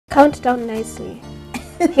Count down nicely.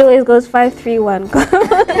 He always goes 5, 3, 1.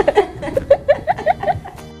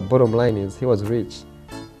 Bottom line is, he was rich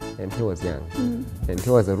and he was young. And he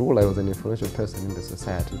was a ruler, he was an influential person in the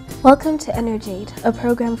society. Welcome to Energ-Aid, a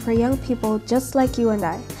program for young people just like you and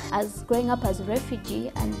I. As growing up as a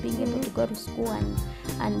refugee and being able to go to school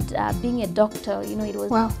and being a doctor, you know, it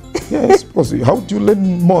was... Wow. Yes, because how do you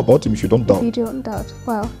learn more about him if you don't doubt? You don't doubt.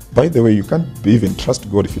 Wow. By the way, you can't even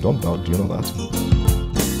trust God if you don't doubt. Do you know that?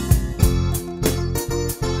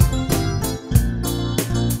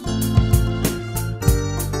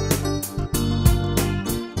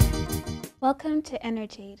 Welcome to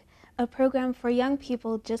Energ-Aid, a program for young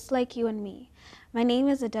people just like you and me. My name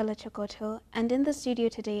is Adela Chokotho, and in the studio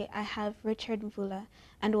today I have Richard Mvula,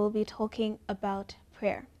 and we'll be talking about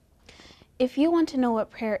prayer. If you want to know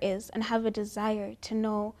what prayer is and have a desire to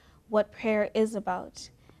know what prayer is about,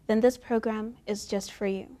 then this program is just for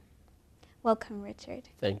you. Welcome, Richard.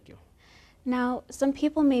 Thank you. Now, some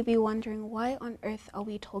people may be wondering, why on earth are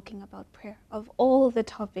we talking about prayer? Of all the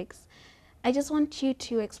topics, I just want you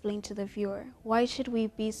to explain to the viewer, why should we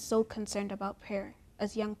be so concerned about prayer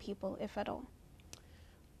as young people, if at all?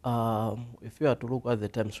 If you are to look at the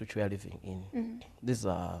times which we are living in, these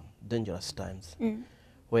are dangerous times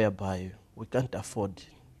whereby we can't afford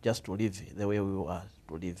just to live the way we are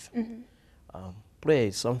to live. Prayer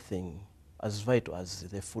is something as vital as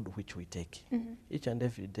the food which we take. Each and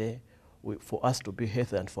every day, for us to be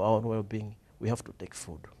healthy and for our own well-being, we have to take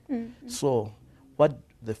food. So what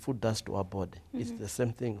the food does to our body is the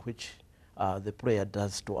same thing which the prayer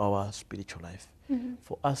does to our spiritual life.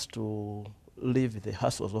 For us to live the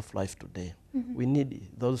hassles of life today, we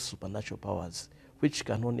need those supernatural powers which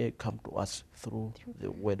can only come to us through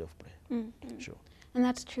the word of prayer. Sure. And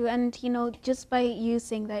that's true. And, you know, just by you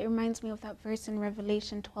saying that, it reminds me of that verse in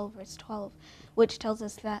Revelation 12, verse 12, which tells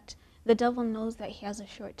us that the devil knows that he has a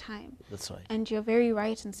short time. That's right. And you're very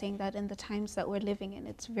right in saying that in the times that we're living in,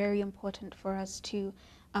 it's very important for us to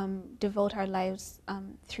devote our lives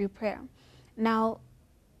through prayer. Now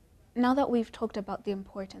that we've talked about the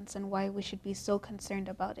importance and why we should be so concerned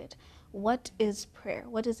about it, what is prayer?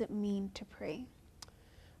 What does it mean to pray?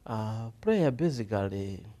 Prayer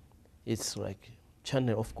basically is like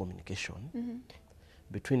channel of communication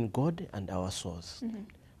between God and our souls.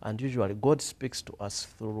 And usually God speaks to us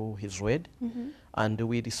through his word, and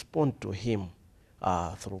we respond to him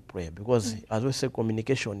through prayer. Because as we say,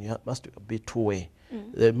 communication must be two-way.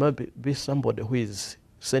 There might be somebody who is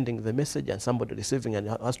sending the message and somebody receiving, and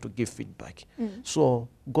has to give feedback. So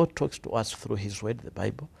God talks to us through his word, the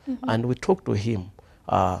Bible, and we talk to him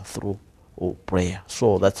through prayer.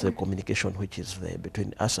 So that's the communication which is there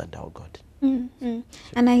between us and our God.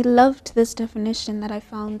 And I loved this definition that I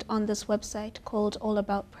found on this website called All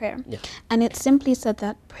About Prayer. And it simply said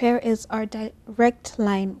that prayer is our direct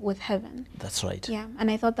line with heaven. That's right. Yeah, and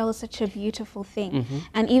I thought that was such a beautiful thing.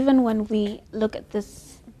 And even when we look at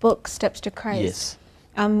this book, Steps to Christ,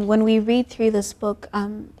 when we read through this book,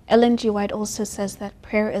 Ellen G. White also says that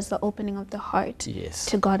prayer is the opening of the heart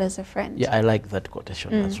to God as a friend. Yeah, I like that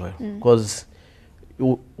quotation as well. Because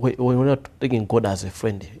we're not taking God as a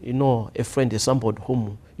friend. You know, a friend is somebody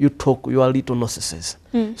whom you talk your little nonsense.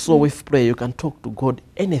 So with prayer, you can talk to God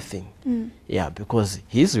anything. Yeah, because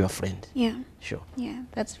he is your friend. Yeah. Sure. Yeah,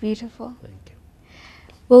 that's beautiful. Thank you.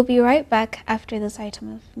 We'll be right back after this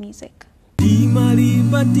item of music.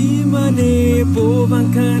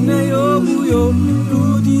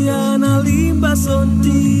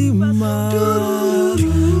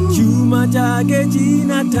 Cuma jage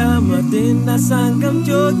jina tama tenda sangam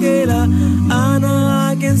jogera ana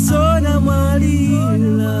agen soda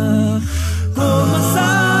malila koma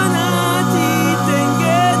sana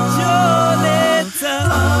titenge choleta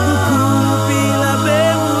kupila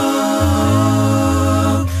bemu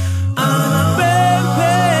ana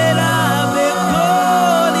pepela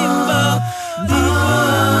bekolimba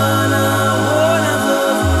diana wona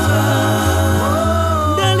zoza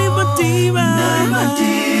dali batima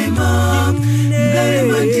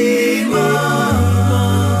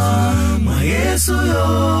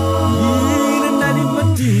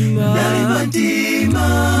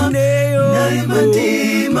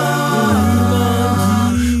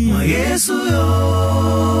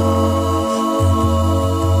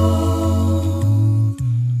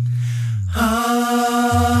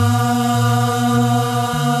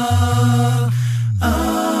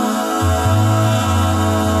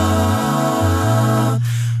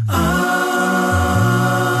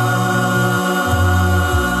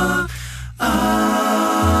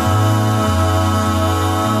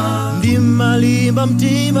Limba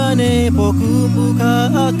mtima nepokumbuka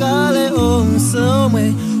akale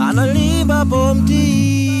onsomwe analimba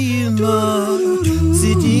pomtima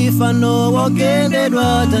mfano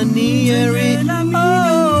wagendedwa Danieli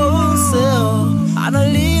seo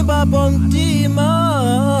analimba pomtima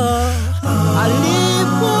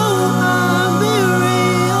alipo ambiri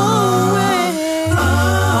owe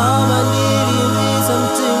amaniri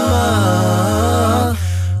mizamtima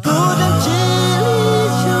kuda mchili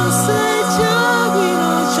chose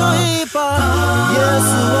chagwino choipa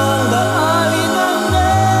Yesu wanga alinane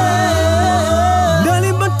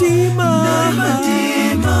Nalimatima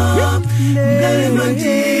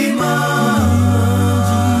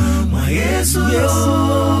mwa Yesu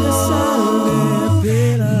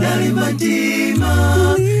Nalimatima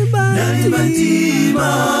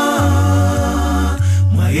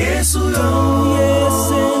mwa Yesu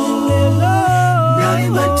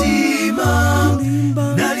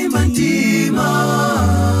Nalimatima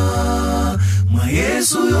mwa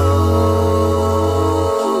Yesu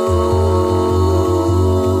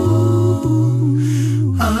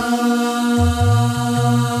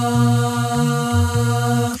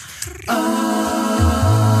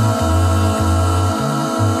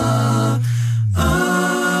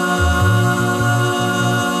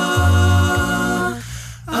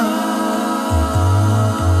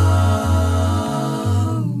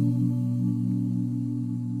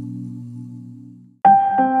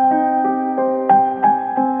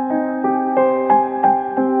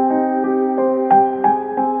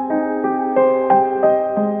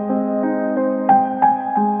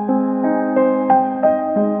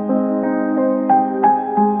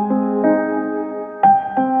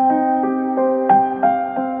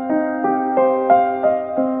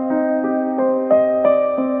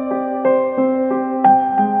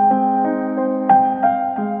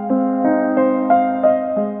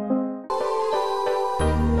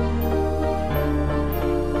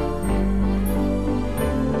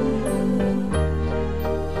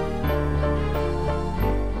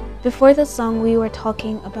Before the song, we were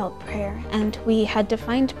talking about prayer, and we had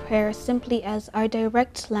defined prayer simply as our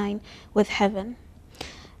direct line with heaven.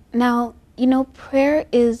 Now, you know, prayer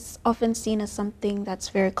is often seen as something that's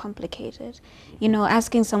very complicated. You know,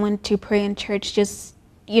 asking someone to pray in church just,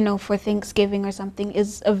 you know, for Thanksgiving or something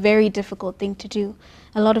is a very difficult thing to do.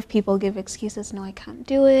 A lot of people give excuses, no, I can't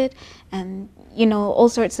do it, and, you know, all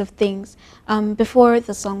sorts of things. Before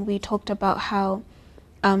the song, we talked about how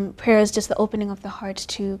prayer is just the opening of the heart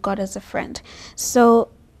to God as a friend. So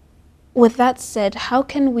with that said, how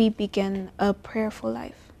can we begin a prayerful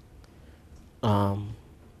life?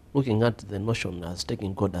 Looking at the notion as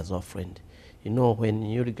taking God as our friend, you know, when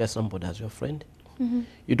you regard somebody as your friend,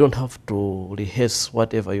 you don't have to rehearse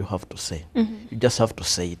whatever you have to say. You just have to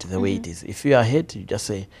say it the way it is. If you are hurt, you just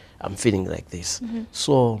say, I'm feeling like this.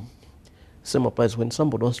 So same applies when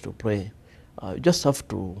somebody wants to pray. You just have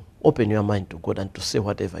to open your mind to God and to say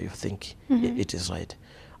whatever you think it is right.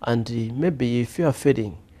 And maybe if you are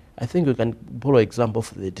feeling, I think we can borrow example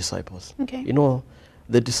of the disciples. Okay. You know,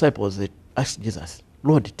 the disciples, they asked Jesus,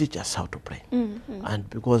 Lord, teach us how to pray. And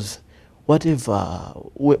because whatever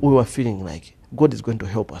we were feeling like, God is going to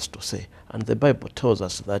help us to say. And the Bible tells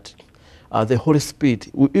us that the Holy Spirit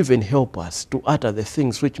will even help us to utter the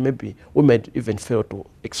things which maybe we might even fail to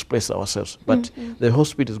express ourselves. But the Holy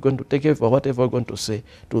Spirit is going to take over whatever we're going to say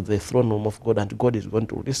to the throne room of God, and God is going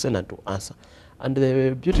to listen and to answer. And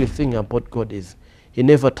the beautiful thing about God is He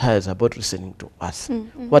never tires about listening to us.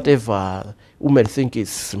 Whatever we may think is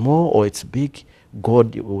small or it's big,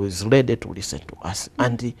 God is ready to listen to us.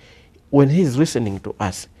 And when He's listening to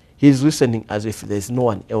us, He's listening as if there's no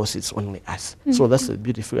one else, it's only us. So that's the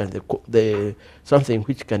beautiful and the something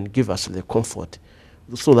which can give us the comfort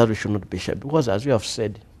so that we should not be shy. Because as you have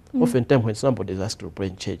said, oftentimes when somebody is asked to pray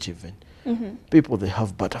in church even, people, they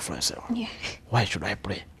have butterflies. Why should I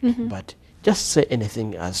pray? But just say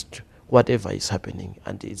anything as to whatever is happening,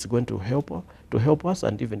 and it's going to help us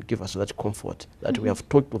and even give us that comfort that we have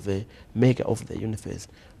talked to the maker of the universe,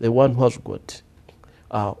 the one who has got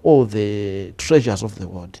all the treasures of the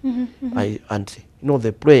world. And you know,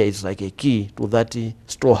 the prayer is like a key to that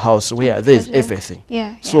storehouse where there's everything.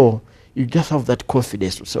 So you just have that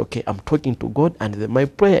confidence to say, okay, I'm talking to God, and my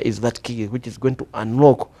prayer is that key which is going to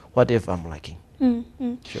unlock whatever I'm lacking.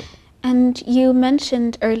 Sure. And you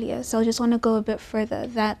mentioned earlier, so I just want to go a bit further,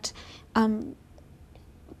 that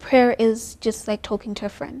prayer is just like talking to a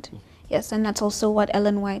friend. Yes, and that's also what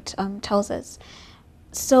Ellen White tells us.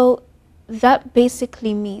 So that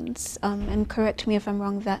basically means, and correct me if I'm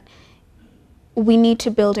wrong, that we need to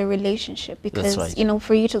build a relationship, because you know,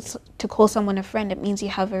 for you to call someone a friend, it means you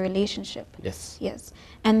have a relationship. Yes.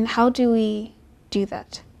 And how do we do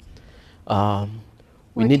that?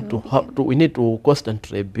 We need to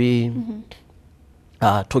constantly be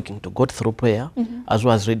talking to God through prayer, as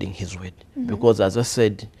well as reading His Word. Because as I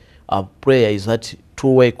said, prayer is that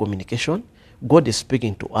two-way communication. God is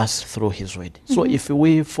speaking to us through His Word. So if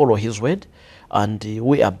we follow His Word and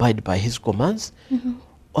we abide by His commands,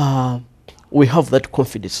 we have that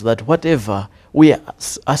confidence that whatever we are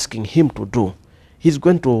asking Him to do, He's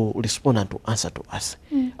going to respond and to answer to us.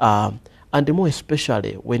 And more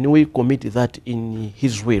especially when we commit that in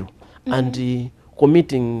His will. And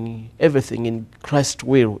committing everything in Christ's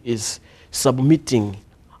will is submitting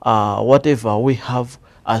whatever we have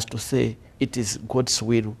as to say it is God's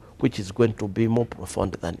will, which is going to be more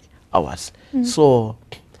profound than ours. So,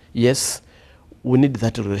 yes, we need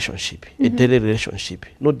that relationship, a daily relationship,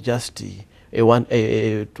 not just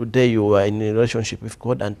today you are in a relationship with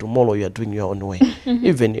God and tomorrow you are doing your own way.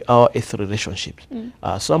 Even our earthly relationships.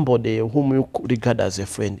 Somebody whom you regard as a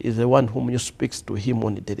friend is the one whom you speak to him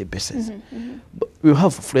on a daily basis. But you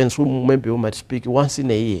have friends whom maybe you might speak once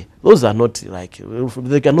in a year. Those are not like,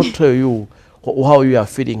 they cannot tell you how you are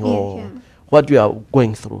feeling or what you are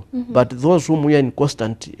going through. But those whom we are in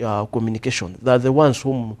constant communication, they are the ones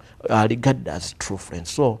whom are regarded as true friends.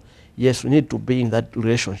 So, yes, we need to be in that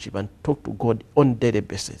relationship and talk to God on a daily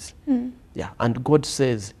basis. Yeah, and God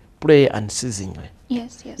says, pray unceasingly.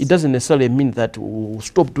 Yes, yes. It doesn't necessarily mean that we'll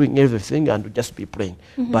stop doing everything and we'll just be praying.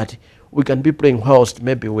 But we can be praying whilst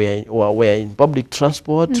maybe we're in public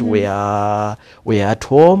transport, we are at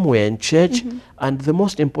home, we're in church. And the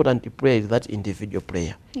most important prayer is that individual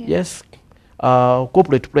prayer. Yes,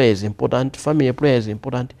 corporate prayer is important, family prayer is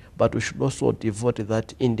important, but we should also devote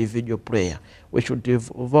that individual prayer. We should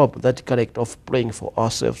develop that character of praying for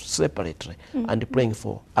ourselves separately and praying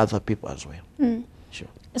for other people as well. Sure.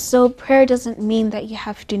 So prayer doesn't mean that you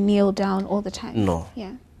have to kneel down all the time. No.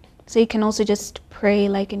 Yeah. So you can also just pray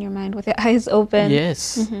like in your mind with your eyes open.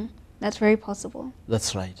 Yes. That's very possible.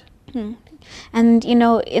 That's right. And you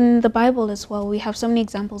know, in the Bible as well, we have so many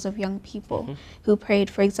examples of young people who prayed.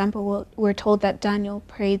 For example, we're told that Daniel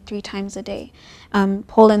prayed 3 times a day.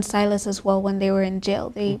 Paul and Silas as well, when they were in jail,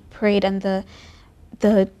 they prayed and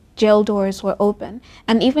the jail doors were open.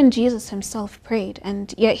 And even Jesus himself prayed,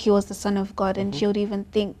 and yet he was the Son of God. And you would even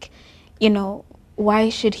think, you know, why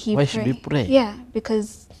should he Why pray? should he pray? Yeah,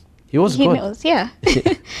 because He was he God. knows. Yeah.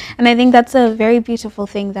 And I think that's a very beautiful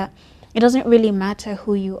thing, that it doesn't really matter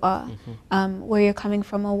who you are, where you're coming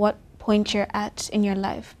from, or what point you're at in your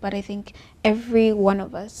life. But I think every one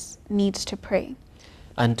of us needs to pray.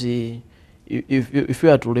 And if you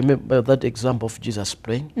are to remember that example of Jesus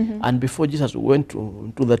praying, and before Jesus went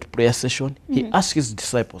to that prayer session, he asked his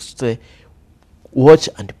disciples to say, watch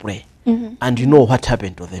and pray. And you know what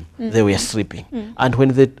happened to them? They were sleeping. And when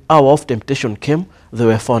the hour of temptation came, they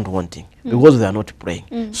were found wanting because they are not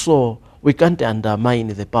praying. So we can't undermine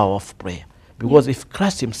the power of prayer, because if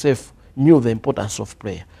Christ himself knew the importance of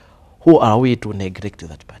prayer, who are we to neglect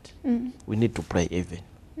that part? We need to pray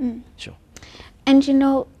even. Sure. And you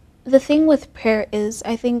know, the thing with prayer is,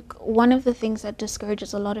 I think one of the things that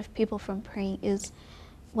discourages a lot of people from praying is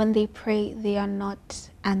when they pray, they are not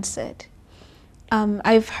answered.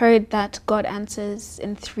 I've heard that God answers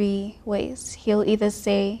in 3 ways. He'll either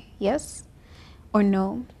say yes, or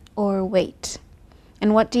no, or wait.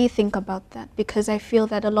 And what do you think about that? Because I feel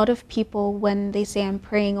that a lot of people, when they say I'm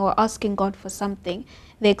praying or asking God for something,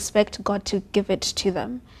 they expect God to give it to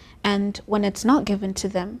them. And when it's not given to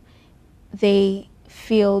them, they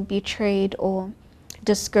feel betrayed or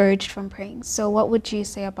discouraged from praying. So what would you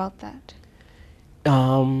say about that?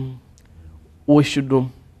 We should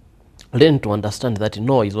learn to understand that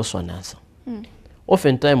no is also an answer.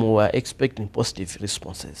 Oftentimes we are expecting positive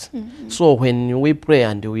responses. So when we pray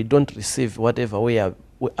and we don't receive whatever we're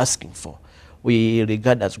asking for, we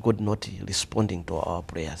regard as God not responding to our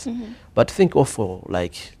prayers. But think of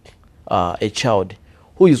like a child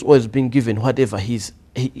who is always being given whatever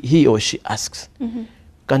he or she asks.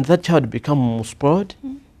 Can that child become spoiled?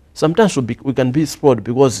 Sometimes we can be spoiled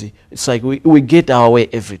because it's like we get our way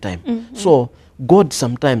every time. So God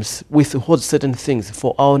sometimes withholds certain things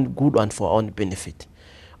for our own good and for our own benefit.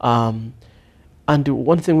 And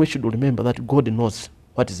one thing we should remember, that God knows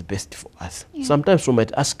what is best for us. Sometimes we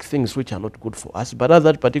might ask things which are not good for us, but at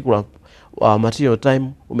that particular material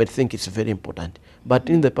time, we might think it's very important. But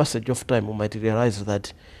in the passage of time, we might realize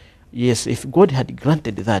that, yes, if God had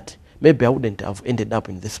granted that, maybe I wouldn't have ended up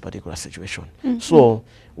in this particular situation. So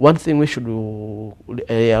one thing we should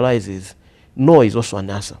realize is no is also an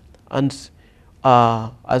answer. And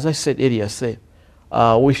as I said earlier,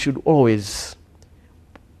 we should always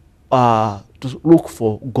to look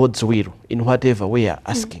for God's will in whatever we are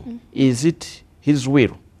asking. Is it his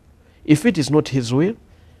will? If it is not his will,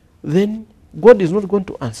 then God is not going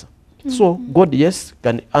to answer. So God, yes,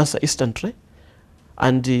 can answer instantly.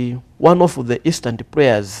 And one of the instant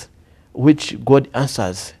prayers which God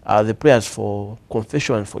answers are the prayers for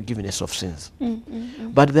confession and forgiveness of sins.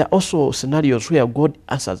 But there are also scenarios where God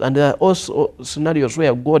answers, and there are also scenarios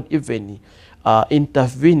where God even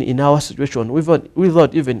intervene in our situation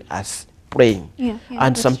without even us praying. Yeah,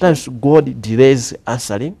 And that's sometimes God delays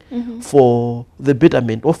answering for the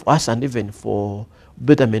betterment of us and even for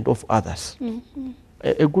betterment of others.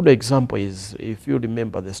 A good example is, if you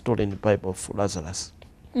remember the story in the Bible of Lazarus.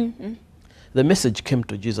 The message came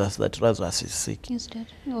to Jesus that Lazarus is sick. He's dead.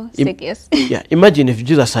 Oh, sick, yes. Yeah, imagine if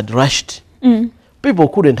Jesus had rushed. People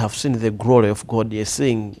couldn't have seen the glory of God, yes,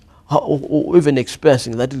 seeing or even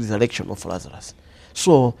experiencing that resurrection of Lazarus.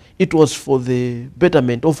 So it was for the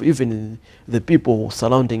betterment of even the people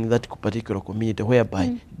surrounding that particular community,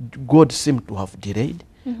 whereby God seemed to have delayed,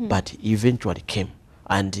 but he eventually came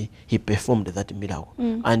and he performed that miracle.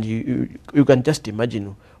 And you can just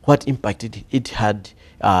imagine what impact it had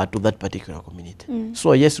to that particular community.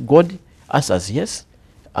 So yes, God answers yes,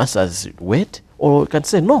 answers wait, or we can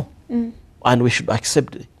say no. And we should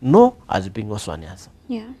accept no as being also an answer.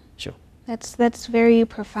 Yeah. Sure. That's very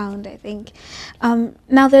profound, I think.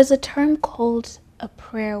 Now, there's a term called a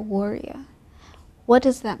prayer warrior. What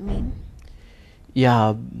does that mean?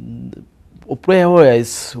 Yeah, a prayer warrior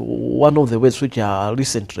is one of the words which are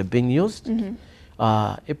recently being used.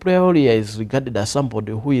 A prayer warrior is regarded as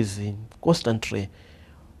somebody who is constantly,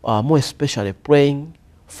 more especially praying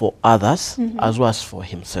for others as well as for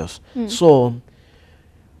himself. So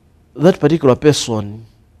that particular person,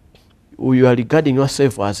 you are regarding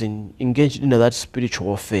yourself as engaged in that spiritual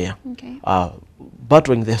warfare, Okay.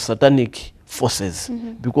 battling the satanic forces,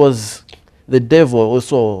 because the devil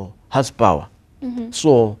also has power.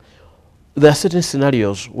 So there are certain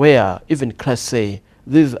scenarios where even Christ say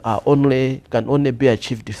these are can only be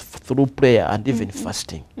achieved through prayer and even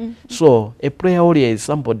fasting. So a prayer warrior is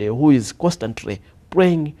somebody who is constantly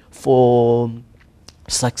praying for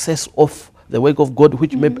success of the work of God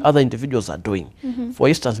which maybe other individuals are doing. For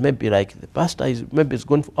instance, maybe like the pastor is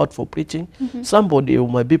going out for preaching. Somebody who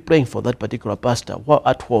might be praying for that particular pastor while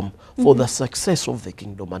at home for the success of the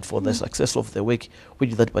kingdom and for the success of the work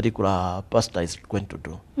which that particular pastor is going to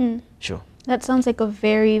do. Sure. That sounds like a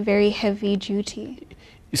very, very heavy duty.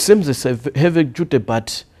 It seems it's a heavy duty,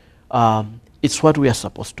 but it's what we are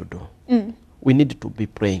supposed to do. We need to be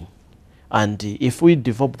praying. And if we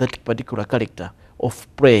develop that particular character of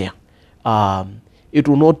prayer, it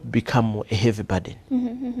will not become a heavy burden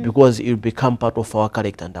because it will become part of our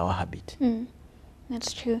character and our habit.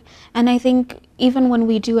 That's true. And I think even when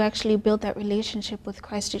we do actually build that relationship with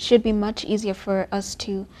Christ, it should be much easier for us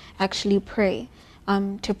to actually pray.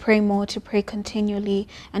 To pray more, to pray continually,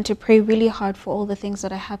 and to pray really hard for all the things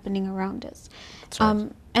that are happening around us. Right.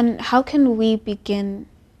 And how can we begin?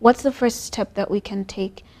 What's the first step that we can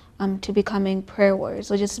take to becoming prayer warriors,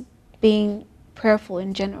 or just being prayerful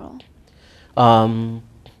in general?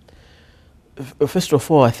 First of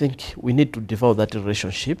all, I think we need to develop that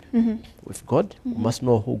relationship with God. We must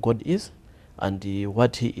know who God is and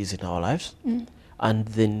what He is in our lives. And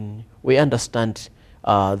then we understand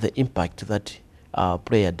the impact that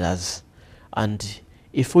prayer does. And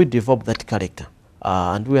if we develop that character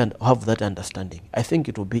and we have that understanding, I think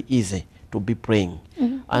it will be easy to be praying.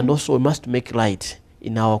 And also we must make light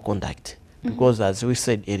in our conduct. Because as we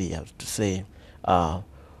said earlier, to say,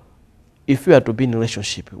 if we are to be in a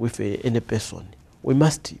relationship with any person, we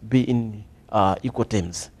must be in equal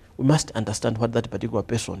terms. We must understand what that particular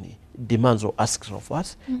person demands or asks of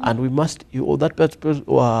us, and we must we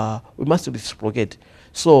must reciprocate.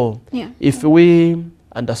 So if we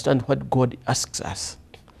understand what God asks us,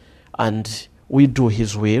 and we do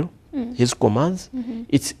His will, His commands,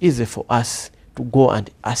 it's easy for us to go and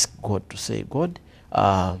ask God to say, God,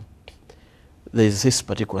 there is this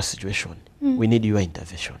particular situation. We need your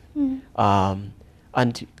intervention.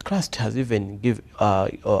 And Christ has even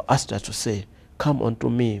asked us to say, come unto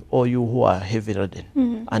me, all you who are heavy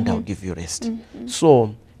laden, and I'll give you rest.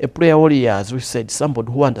 So a prayer warrior, as we said,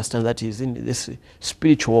 somebody who understands that he's in this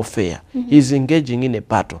spiritual warfare. He's engaging in a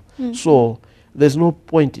battle. So there's no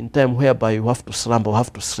point in time whereby you have to slumber or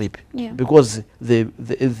have to sleep, because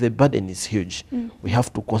the burden is huge. We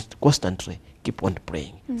have to constantly keep on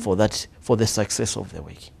praying for the success of the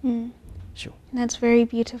work. Sure. That's very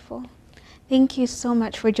beautiful. Thank you so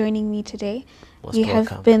much for joining me today. Most You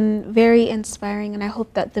welcome. have been very inspiring, and I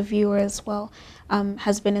hope that the viewer as well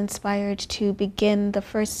has been inspired to begin the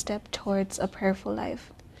first step towards a prayerful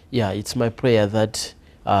life. Yeah, it's my prayer that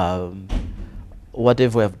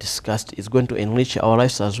whatever we have discussed is going to enrich our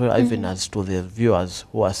lives as well, even as to the viewers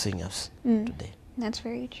who are seeing us today. That's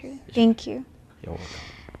very true. Thank you. You're welcome.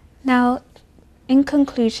 Now, in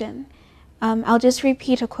conclusion, I'll just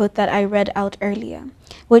repeat a quote that I read out earlier,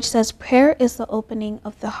 which says, prayer is the opening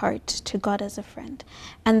of the heart to God as a friend.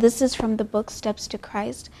 And this is from the book Steps to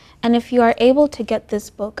Christ. And if you are able to get this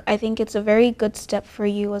book, I think it's a very good step for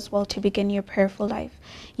you as well to begin your prayerful life.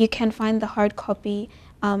 You can find the hard copy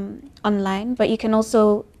online, but you can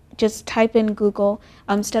also just type in Google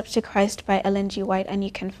Steps to Christ by Ellen G. White and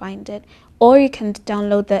you can find it. Or you can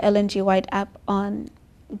download the Ellen G. White app on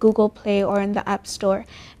Google Play or in the App Store,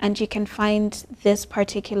 and you can find this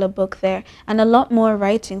particular book there and a lot more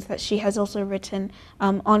writings that she has also written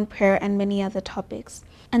on prayer and many other topics.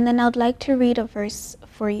 And then I'd like to read a verse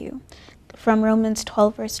for you from Romans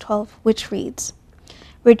 12 verse 12, which reads,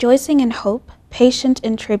 rejoicing in hope, patient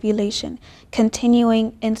in tribulation,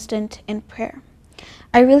 continuing instant in prayer.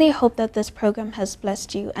 I really hope that this program has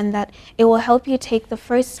blessed you and that it will help you take the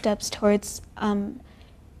first steps towards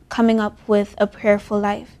coming up with a prayerful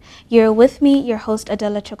life. You're with me, your host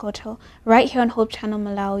Adela Chokotho, right here on Hope Channel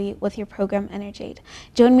Malawi with your program Energ-Aid.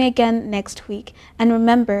 Join me again next week, and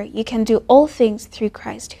remember, you can do all things through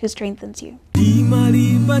Christ who strengthens you.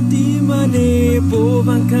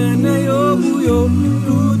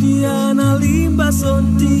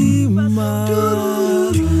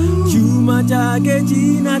 Chuma chake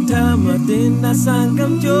chinatama tena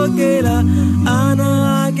sangam chokela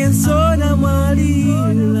ana ake sona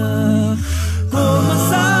mwalila koma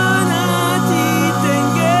sana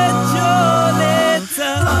chitenge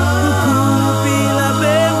choleta kupila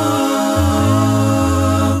bemu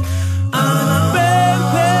ana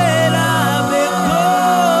pempela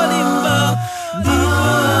bekolimba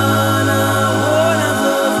dipana wona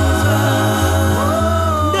zoza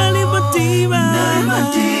dali matima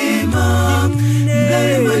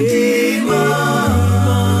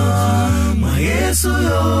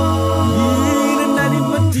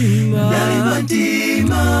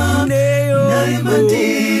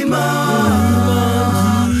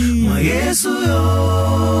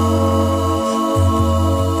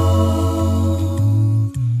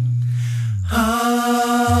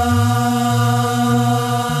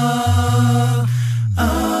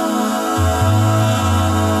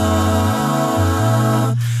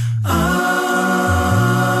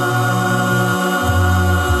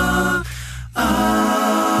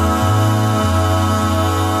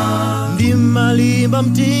Malimba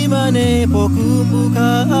mtima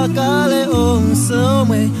nepokumbuka akale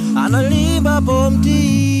onsomwe analimba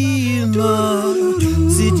pomtima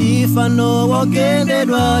sitifano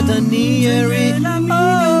wagendedwa Danieli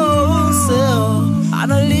onsel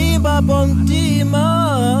analimba pomtima